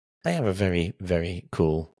I have a very, very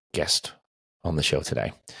cool guest on the show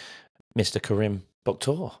today. Mr. Karim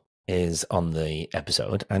Boktor is on the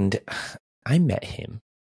episode, and I met him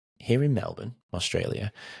here in Melbourne,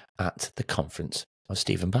 Australia, at the conference of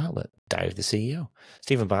Stephen Bartlett, Diary of the CEO.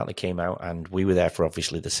 Stephen Bartlett came out, and we were there for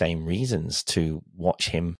obviously the same reasons, to watch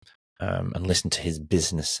him and listen to his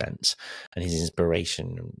business sense and his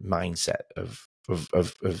inspiration and mindset of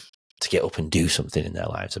to get up and do something in their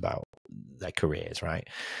lives about their careers, right?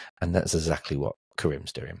 And that's exactly what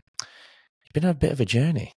Karim's doing. He's been on a bit of a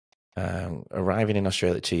journey, arriving in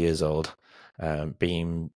Australia at 2 years old,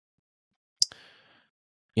 being,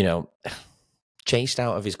 chased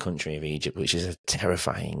out of his country of Egypt, which is a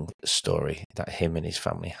terrifying story that him and his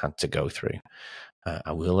family had to go through.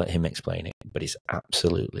 I will let him explain it, but it's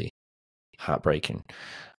absolutely heartbreaking.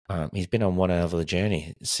 He's been on one hell of a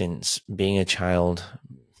journey since being a child,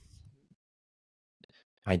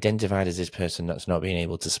 identified as this person that's not being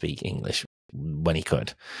able to speak English when he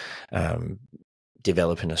could,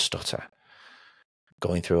 developing a stutter,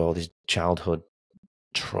 going through all this childhood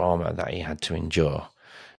trauma that he had to endure,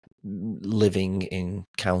 living in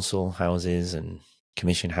council houses and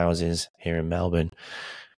commission houses here in Melbourne.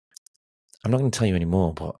 I'm not going to tell you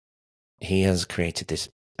anymore, but he has created this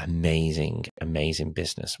amazing, amazing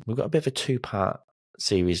business. We've got a bit of a two-part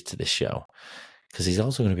series to this show because he's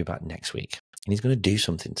also going to be back next week, and he's going to do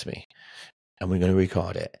something to me, and we're going to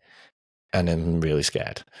record it, and I'm really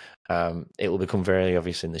scared. It will become very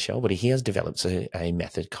obvious in the show, but he has developed a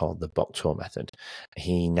method called the Boktor method.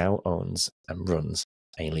 He now owns and runs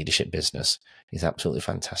a leadership business. He's absolutely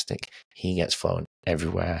fantastic. He gets flown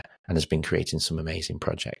everywhere and has been creating some amazing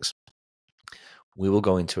projects. We will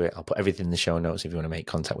go into it. I'll put everything in the show notes if you want to make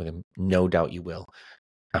contact with him. No doubt you will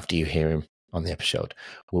after you hear him on the episode.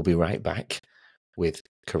 We'll be right back with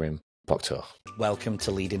Karim Boktor. Welcome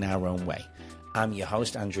to Leading Our Own Way. I'm your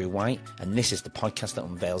host, Andrew White, and this is the podcast that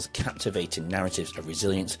unveils captivating narratives of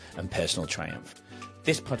resilience and personal triumph.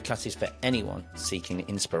 This podcast is for anyone seeking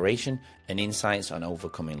inspiration and insights on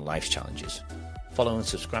overcoming life's challenges. Follow and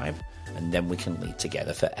subscribe, and then we can lead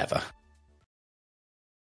together forever.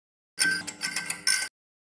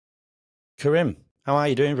 Karim, how are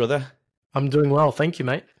you doing, brother? I'm doing well, thank you,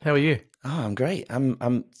 mate. How are you? Oh, I'm great.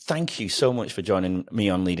 Thank you so much for joining me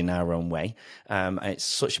on Leading Our Own Way. It's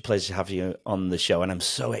such a pleasure to have you on the show, and I'm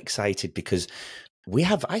so excited because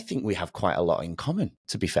I think we have quite a lot in common,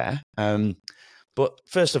 to be fair. But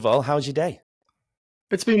first of all, how's your day?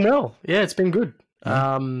 It's been well. Yeah, it's been good.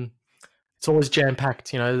 It's always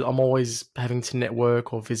jam-packed. I'm always having to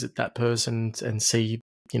network or visit that person and see,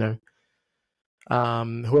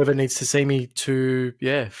 whoever needs to see me to,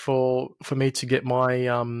 for me to get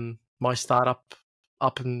my my startup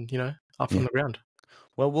up and, up from the ground.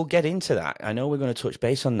 Well, we'll get into that. I know we're going to touch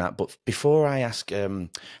base on that, but before I ask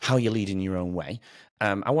how you're leading your own way,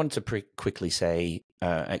 I wanted to quickly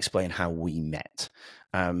explain how we met.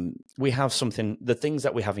 We have the things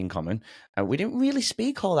that we have in common. We didn't really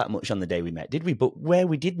speak all that much on the day we met, did we? But where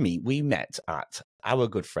we did meet, we met at our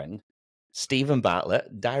good friend, Stephen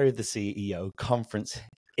Bartlett, Diary of the CEO conference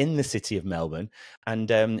in the city of Melbourne. And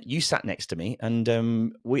you sat next to me,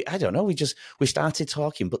 and we started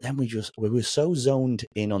talking, but then we were so zoned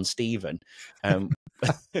in on Stephen.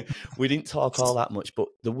 We didn't talk all that much, but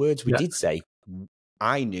the words we did say,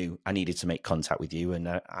 I knew I needed to make contact with you, and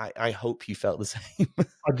I hope you felt the same.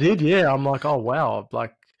 I did, yeah. I'm like, oh, wow.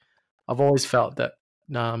 I've always felt that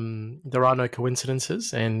there are no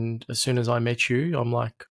coincidences, and as soon as I met you, I'm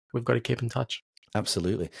like, we've got to keep in touch.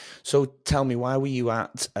 Absolutely. So tell me, why were you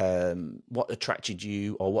at, what attracted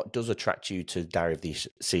you, or what does attract you to Diary of the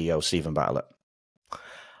CEO, Stephen Bartlett?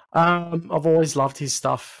 I've always loved his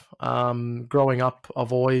stuff. Growing up,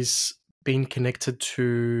 I've always been connected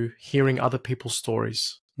to hearing other people's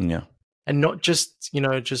stories. Yeah. And not just,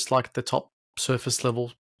 just like the top surface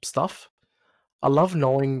level stuff. I love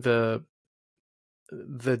knowing the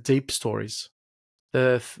deep stories,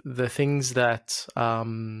 the things that are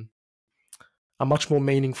much more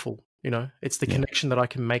meaningful. It's the connection that I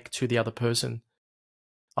can make to the other person.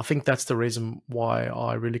 I think that's the reason why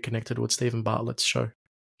I really connected with Stephen Bartlett's show.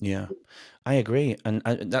 Yeah, I agree. And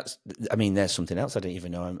there's something else I didn't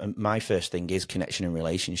even know. My first thing is connection and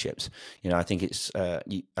relationships. I think it's,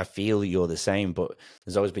 I feel you're the same, but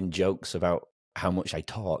there's always been jokes about how much I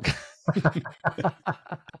talk.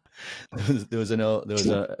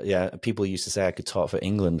 People used to say I could talk for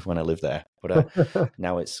England when I lived there, but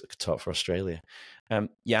now I could talk for Australia.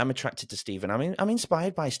 Yeah, I'm attracted to Stephen. I'm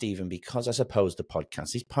inspired by Stephen because I suppose the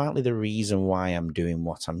podcast is partly the reason why I'm doing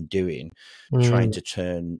what I'm doing, trying to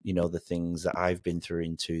turn, the things that I've been through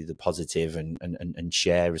into the positive and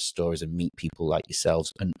share stories and meet people like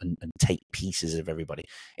yourselves and take pieces of everybody.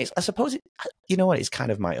 I suppose, it's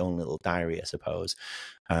kind of my own little diary, I suppose.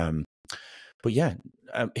 But yeah,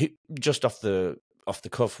 just off the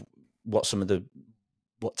cuff,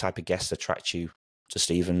 what type of guests attract you to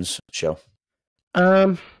Stephen's show?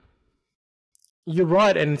 You're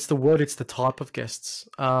right, and it's the type of guests.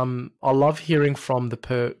 I love hearing from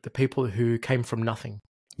the people who came from nothing.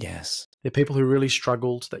 Yes. The people who really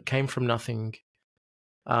struggled, that came from nothing.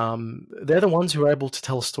 They're the ones who are able to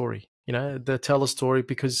tell a story. They tell a story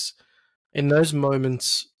because in those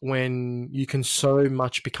moments when you can so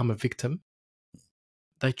much become a victim,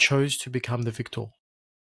 they chose to become the victor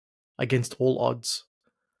against all odds.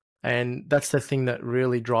 And that's the thing that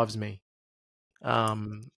really drives me.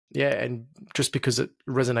 Yeah, and just because it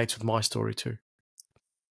resonates with my story too.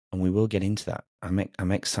 And we will get into that.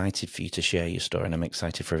 I'm excited for you to share your story, and I'm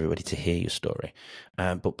excited for everybody to hear your story.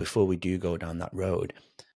 But before we do go down that road,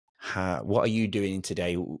 what are you doing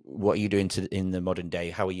today? What are you doing in the modern day?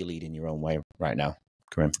 How are you leading your own way right now,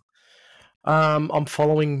 Karim? I'm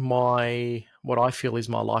following what I feel is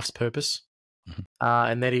my life's purpose,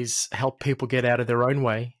 and that is help people get out of their own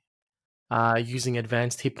way using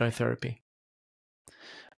advanced hypnotherapy.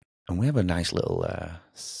 And we have a nice little, I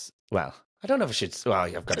don't know if I should,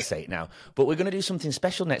 I've got to say it now, but we're going to do something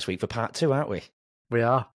special next week for part 2, aren't we? We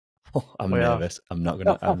are. Oh, I'm nervous. I'm not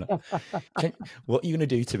going to. What are you going to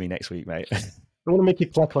do to me next week, mate? I want to make you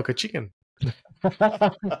cluck like a chicken.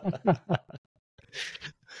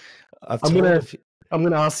 I'm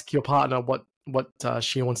gonna ask your partner what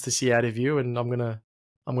she wants to see out of you, and I'm gonna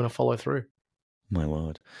follow through. My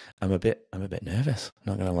lord, I'm a bit nervous.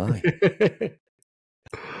 Not gonna lie.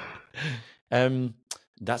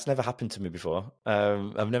 That's never happened to me before.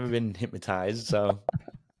 I've never been hypnotized, so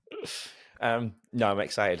no, I'm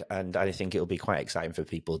excited, and I think it'll be quite exciting for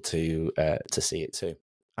people to see it too.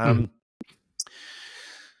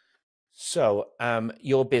 So,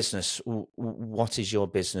 your business. What is your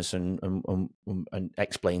business, and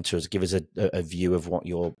explain to us. Give us a view of what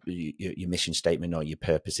your mission statement or your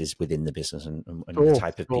purpose is within the business, and the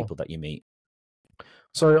type of people that you meet.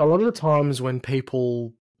 So, a lot of the times when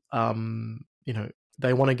people,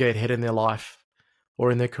 they want to get ahead in their life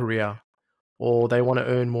or in their career, or they want to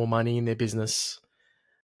earn more money in their business,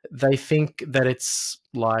 they think that it's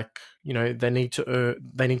like, they need to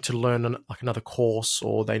learn like another course,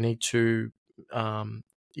 or they need to,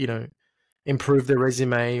 improve their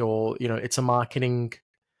resume, or, it's a marketing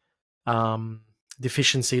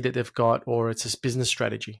deficiency that they've got, or it's a business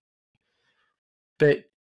strategy. But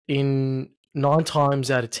in 9 times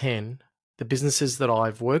out of 10, the businesses that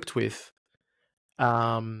I've worked with,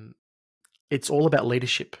 it's all about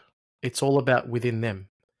leadership. It's all about within them,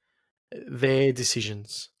 their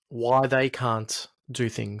decisions, why they can't do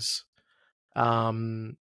things.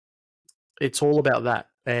 It's all about that.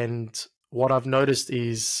 And what I've noticed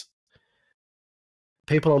is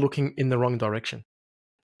people are looking in the wrong direction.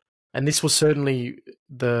 And this was certainly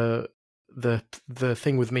the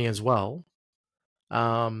thing with me as well.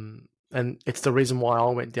 And it's the reason why I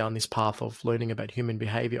went down this path of learning about human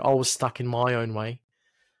behavior. I was stuck in my own way.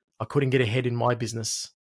 I couldn't get ahead in my business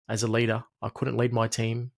as a leader. I couldn't lead my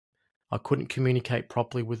team. I couldn't communicate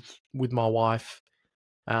properly with my wife.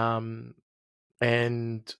 And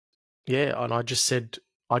I just said,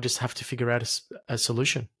 I just have to figure out a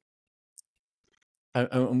solution.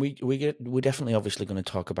 And we're definitely obviously going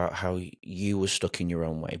to talk about how you were stuck in your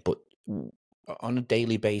own way, but on a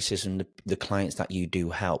daily basis, and the clients that you do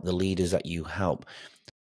help, the leaders that you help,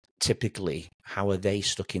 typically, how are they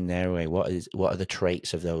stuck in their way? What are the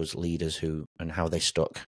traits of those leaders and how are they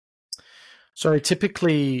stuck? So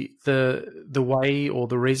typically, the way or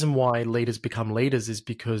the reason why leaders become leaders is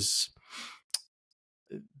because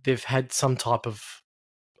they've had some type of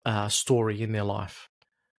story in their life.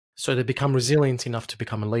 So they become resilient enough to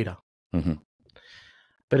become a leader. Mm-hmm.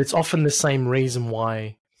 But it's often the same reason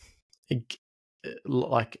why it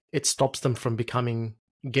stops them from getting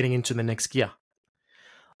into the next gear.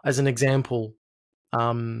 As an example,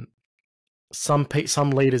 some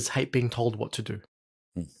leaders hate being told what to do,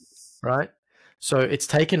 right? So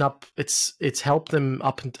it's helped them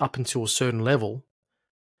up until a certain level,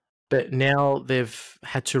 but now they've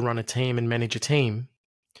had to run a team and manage a team.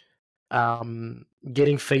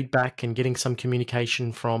 Getting feedback and getting some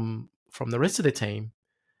communication from the rest of the team,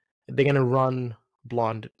 they're going to run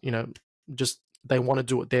blind. Just they want to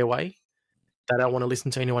do it their way. They don't want to listen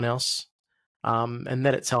to anyone else. and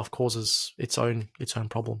that itself causes its own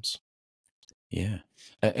problems. Yeah,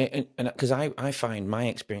 and because I find my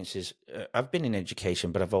experiences, I've been in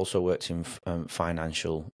education, but I've also worked in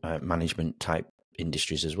financial management type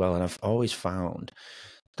industries as well, and I've always found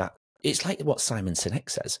that it's like what Simon Sinek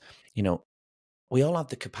says. You know, we all have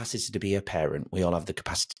the capacity to be a parent. We all have the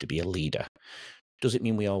capacity to be a leader. Does it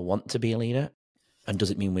mean we all want to be a leader? And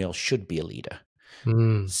does it mean we all should be a leader?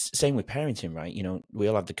 Same with parenting, right? You know, we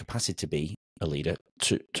all have the capacity to be a leader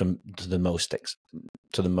to the most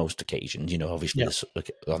occasions. You know, obviously,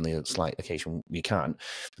 on the slight occasion we can't,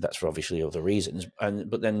 but that's for obviously other reasons.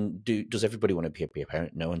 But then, does everybody want to be a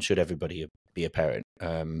parent? No, and should everybody be a parent?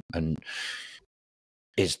 And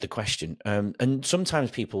is the question. And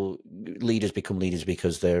sometimes leaders become leaders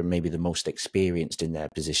because they're maybe the most experienced in their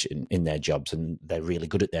position, in their jobs, and they're really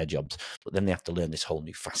good at their jobs. But then they have to learn this whole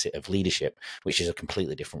new facet of leadership, which is a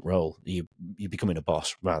completely different role. You're becoming a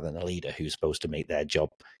boss rather than a leader who's supposed to make their job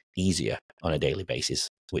easier on a daily basis,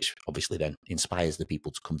 which obviously then inspires the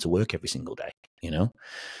people to come to work every single day, you know?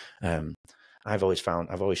 I've always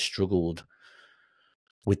struggled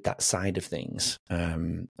with that side of things.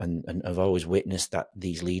 And I've always witnessed that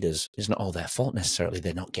these leaders, it's not all their fault necessarily.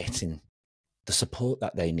 They're not getting the support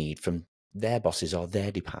that they need from their bosses or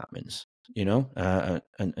their departments, you know,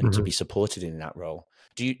 and to be supported in that role.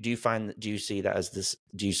 Do you see that as this,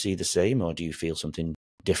 do you see the same, or do you feel something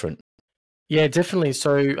different? Yeah, definitely.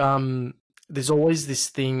 So there's always this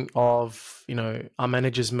thing of, you know, are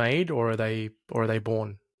managers made or are they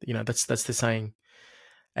born? You know, that's the saying.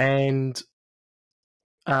 And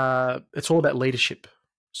it's all about leadership.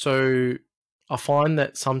 So I find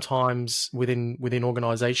that sometimes within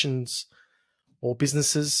organizations or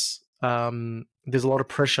businesses, there's a lot of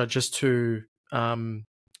pressure just to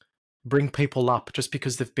bring people up just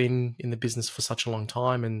because they've been in the business for such a long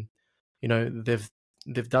time, and you know they've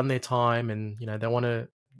done their time, and you know they want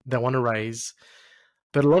to raise.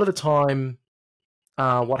 But a lot of the time,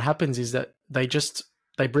 what happens is that they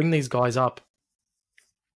bring these guys up,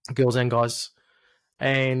 girls and guys,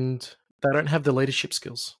 and they don't have the leadership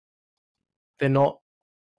skills. They're not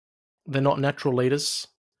natural leaders.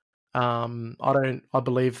 I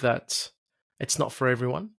believe that it's not for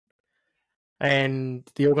everyone, and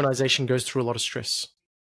the organization goes through a lot of stress,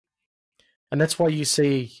 and that's why you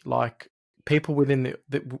see like people within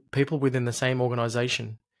the same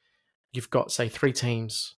organization. You've got, say, 3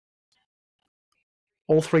 teams.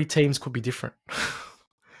 All 3 teams could be different.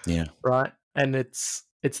 Yeah. Right? And it's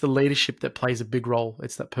the leadership that plays a big role.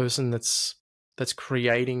 It's that person that's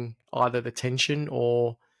creating either the tension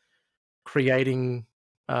or creating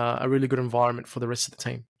a really good environment for the rest of the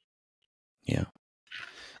team. Yeah.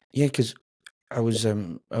 Yeah, because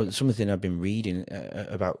something I've been reading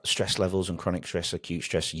about stress levels and chronic stress, acute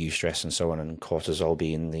stress, eustress, and so on, and cortisol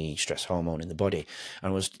being the stress hormone in the body.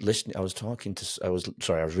 And I was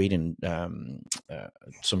reading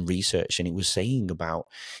some research, and it was saying about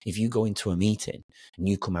if you go into a meeting and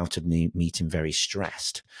you come out of the meeting very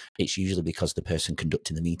stressed, it's usually because the person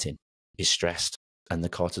conducting the meeting is stressed, and the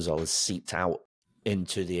cortisol has seeped out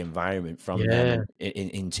into the environment from them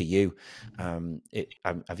into you.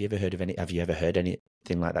 Have you ever heard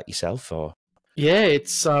anything like that yourself? Or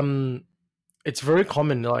it's very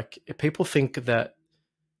common. Like, people think that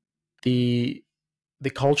the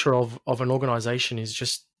culture of an organization is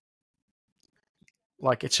just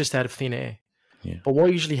like, it's just out of thin air. Yeah. But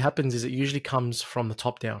what usually happens is it usually comes from the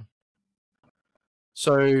top down.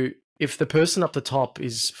 So if the person up the top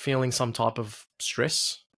is feeling some type of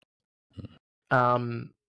stress,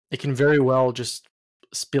 it can very well just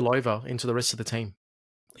spill over into the rest of the team.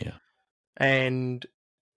 Yeah. And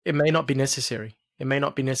it may not be necessary. It may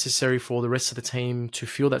not be necessary for the rest of the team to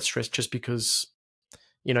feel that stress just because,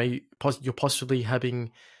 you know, you're possibly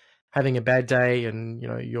having a bad day, and you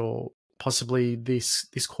know you're possibly this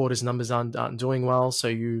quarter's numbers aren't doing well. So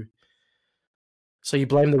you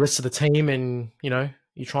blame the rest of the team, and you know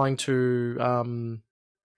you're trying to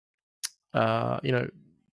you know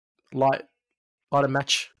light a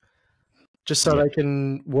match just so they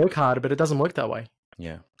can work harder, but it doesn't work that way.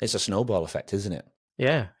 Yeah, it's a snowball effect, isn't it?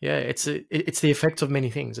 Yeah. It's the effect of many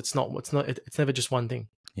things. It's never just one thing.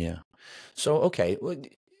 Yeah. So okay,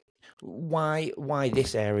 why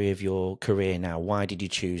this area of your career now? Why did you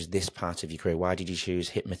choose this part of your career? Why did you choose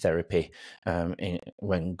hypnotherapy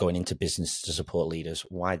when going into business to support leaders?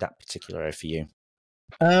 Why that particular area for you?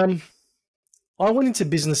 I went into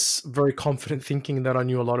business very confident, thinking that I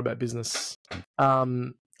knew a lot about business. I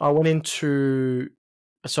went into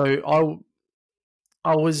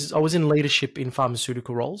I was in leadership in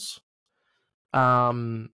pharmaceutical roles.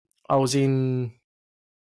 I was in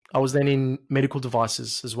I was then in medical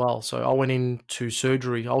devices as well. So I went into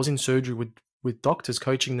surgery. I was in surgery with doctors,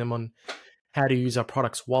 coaching them on how to use our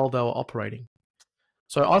products while they were operating.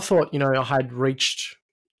 So I thought, I had reached,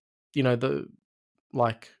 the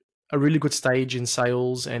like a really good stage in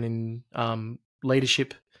sales and in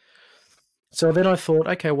leadership. So then I thought,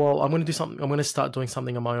 okay, well, I'm going to do something. I'm going to start doing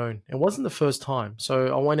something on my own. It wasn't the first time. So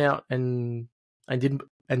I went out and did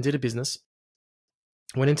a business.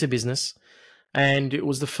 Went into business, and it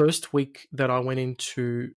was the first week that I went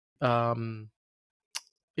into.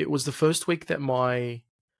 It was the first week that my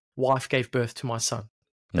wife gave birth to my son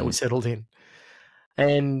that we settled in,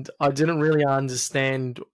 and I didn't really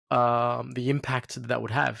understand the impact that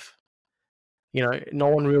would have. No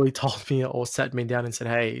one really told me or sat me down and said,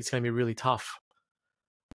 "Hey, it's going to be really tough."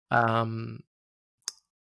 I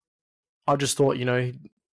just thought,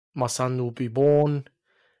 my son will be born.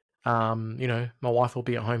 My wife will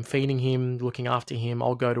be at home feeding him, looking after him.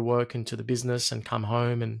 I'll go to work and to the business and come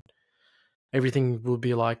home, and everything will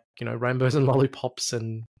be like, rainbows and lollipops,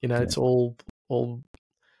 and it's all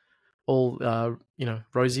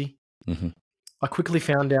rosy. Mm-hmm. I quickly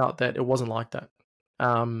found out that it wasn't like that.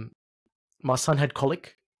 My son had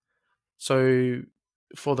colic. So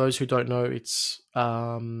for those who don't know, it's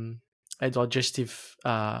a digestive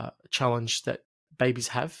challenge that babies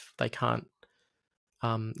have. They can't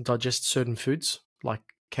digest certain foods like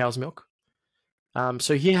cow's milk.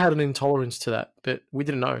 So he had an intolerance to that, but we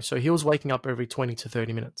didn't know. So he was waking up every 20 to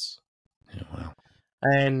 30 minutes. Yeah, wow.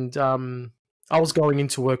 And I was going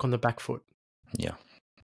into work on the back foot. Yeah.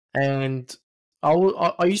 And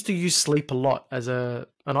I used to use sleep a lot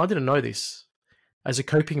and I didn't know this, as a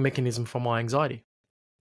coping mechanism for my anxiety.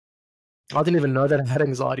 I didn't even know that I had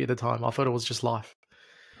anxiety at the time. I thought it was just life.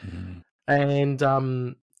 Mm-hmm.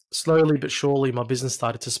 And slowly but surely, my business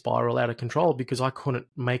started to spiral out of control because I couldn't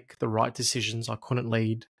make the right decisions. I couldn't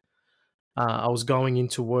lead. I was going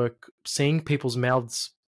into work, seeing people's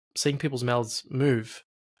mouths move,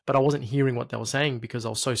 but I wasn't hearing what they were saying because I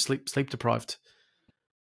was so sleep deprived,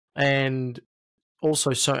 and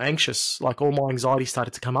also so anxious. Like, all my anxiety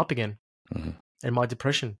started to come up again, and my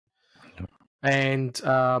depression. And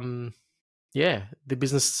the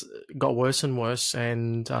business got worse and worse,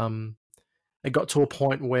 and it got to a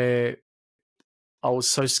point where I was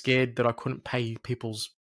so scared that I couldn't pay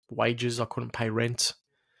people's wages. I couldn't pay rent.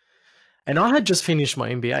 And I had just finished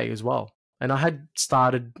my MBA as well. And I had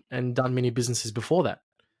started and done many businesses before that.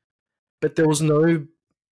 But there was nowhere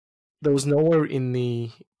in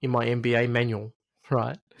my MBA manual,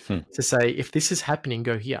 right, to say, if this is happening,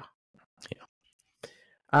 go here. Yeah.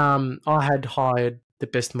 I had hired the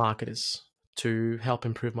best marketers to help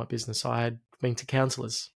improve my business. I had been to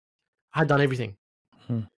counselors. I had done everything.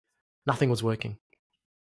 Nothing was working.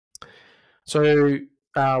 So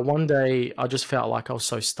one day I just felt like I was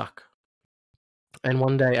so stuck. And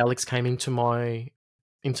one day Alex came into my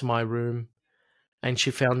room, and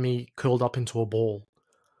she found me curled up into a ball,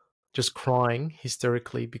 just crying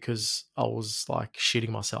hysterically because I was like shitting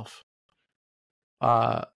myself.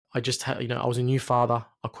 I just had, I was a new father.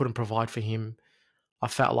 I couldn't provide for him. I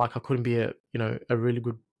felt like I couldn't be a really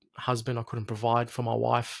good husband. I couldn't provide for my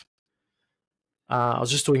wife. I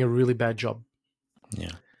was just doing a really bad job.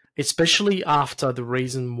 Yeah. Especially after the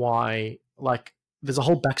reason why, like, there's a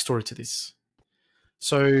whole backstory to this.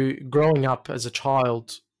 So growing up as a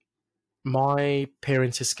child, my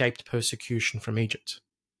parents escaped persecution from Egypt.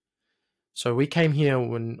 So I came here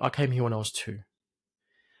when I was 2.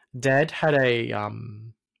 Dad had a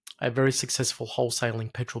very successful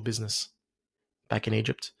wholesaling petrol business back in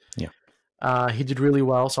Egypt. Yeah. He did really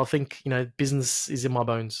well. So I think, business is in my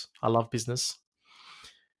bones. I love business.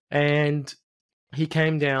 And he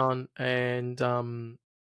came down and,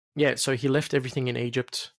 so he left everything in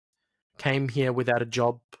Egypt, came here without a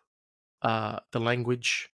job, the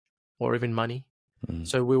language, or even money.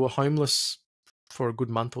 So we were homeless for a good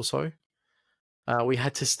month or so. We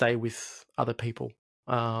had to stay with other people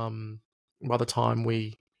by the time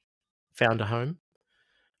we found a home.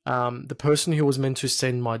 The person who was meant to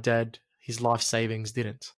send my dad his life savings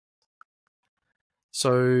didn't.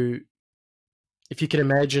 So if you can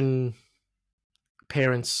imagine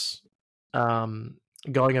parents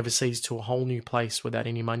going overseas to a whole new place without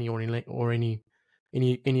any money or any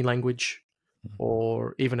language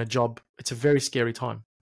or even a job, it's a very scary time.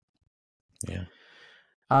 Yeah.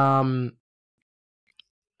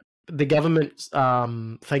 The government,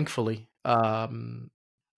 thankfully,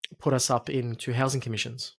 put us up into housing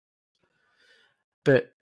commissions.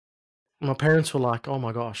 But my parents were like, oh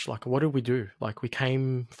my gosh, like, what did we do? Like, we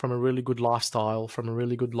came from a really good lifestyle, from a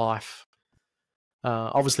really good life.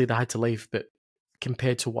 Obviously, they had to leave, but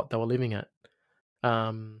compared to what they were living at,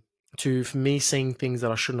 to for me seeing things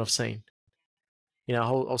that I shouldn't have seen. You know,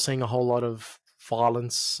 I was seeing a whole lot of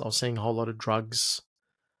violence. I was seeing a whole lot of drugs,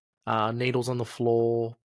 needles on the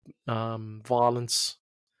floor, violence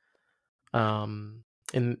in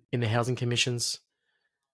the housing commissions.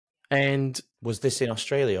 And Was this in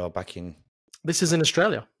Australia or back in? this is in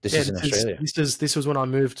Australia. This is in Australia. This was when I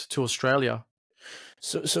moved to Australia.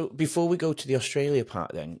 So before we go to the Australia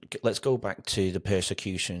part, then let's go back to the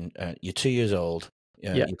persecution. You're 2 years old.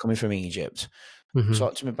 You're coming from Egypt. Mm-hmm.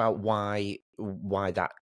 Talk to me about why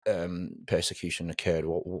that persecution occurred.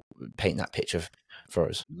 Paint that picture for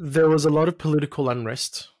us. There was a lot of political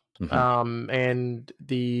unrest, Mm-hmm. and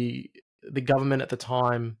the government at the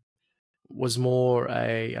time was more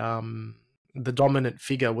the dominant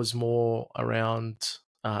figure was more around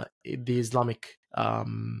the Islamic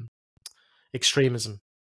extremism,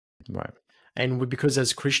 Right. and because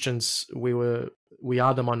as Christians we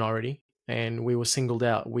are the minority, and we were singled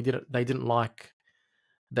out. They didn't like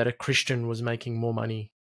that a Christian was making more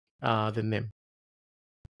money than them.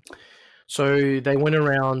 So they went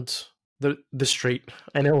around the street,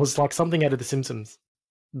 and it was like something out of The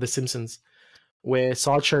Simpsons, where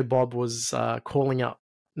Sideshow Bob was calling out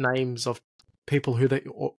names of people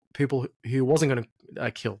who wasn't going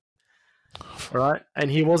to kill, right?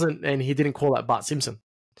 And he didn't call out Bart Simpson.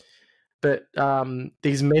 But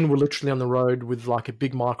these men were literally on the road with like a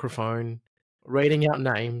big microphone, reading out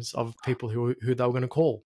names of people who they were going to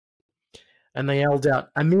call, and they yelled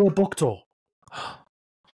out, "Amir Boktor."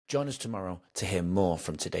 Join us tomorrow to hear more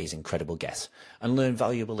from today's incredible guests and learn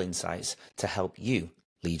valuable insights to help you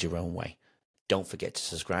lead your own way. Don't forget to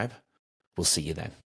subscribe. We'll see you then.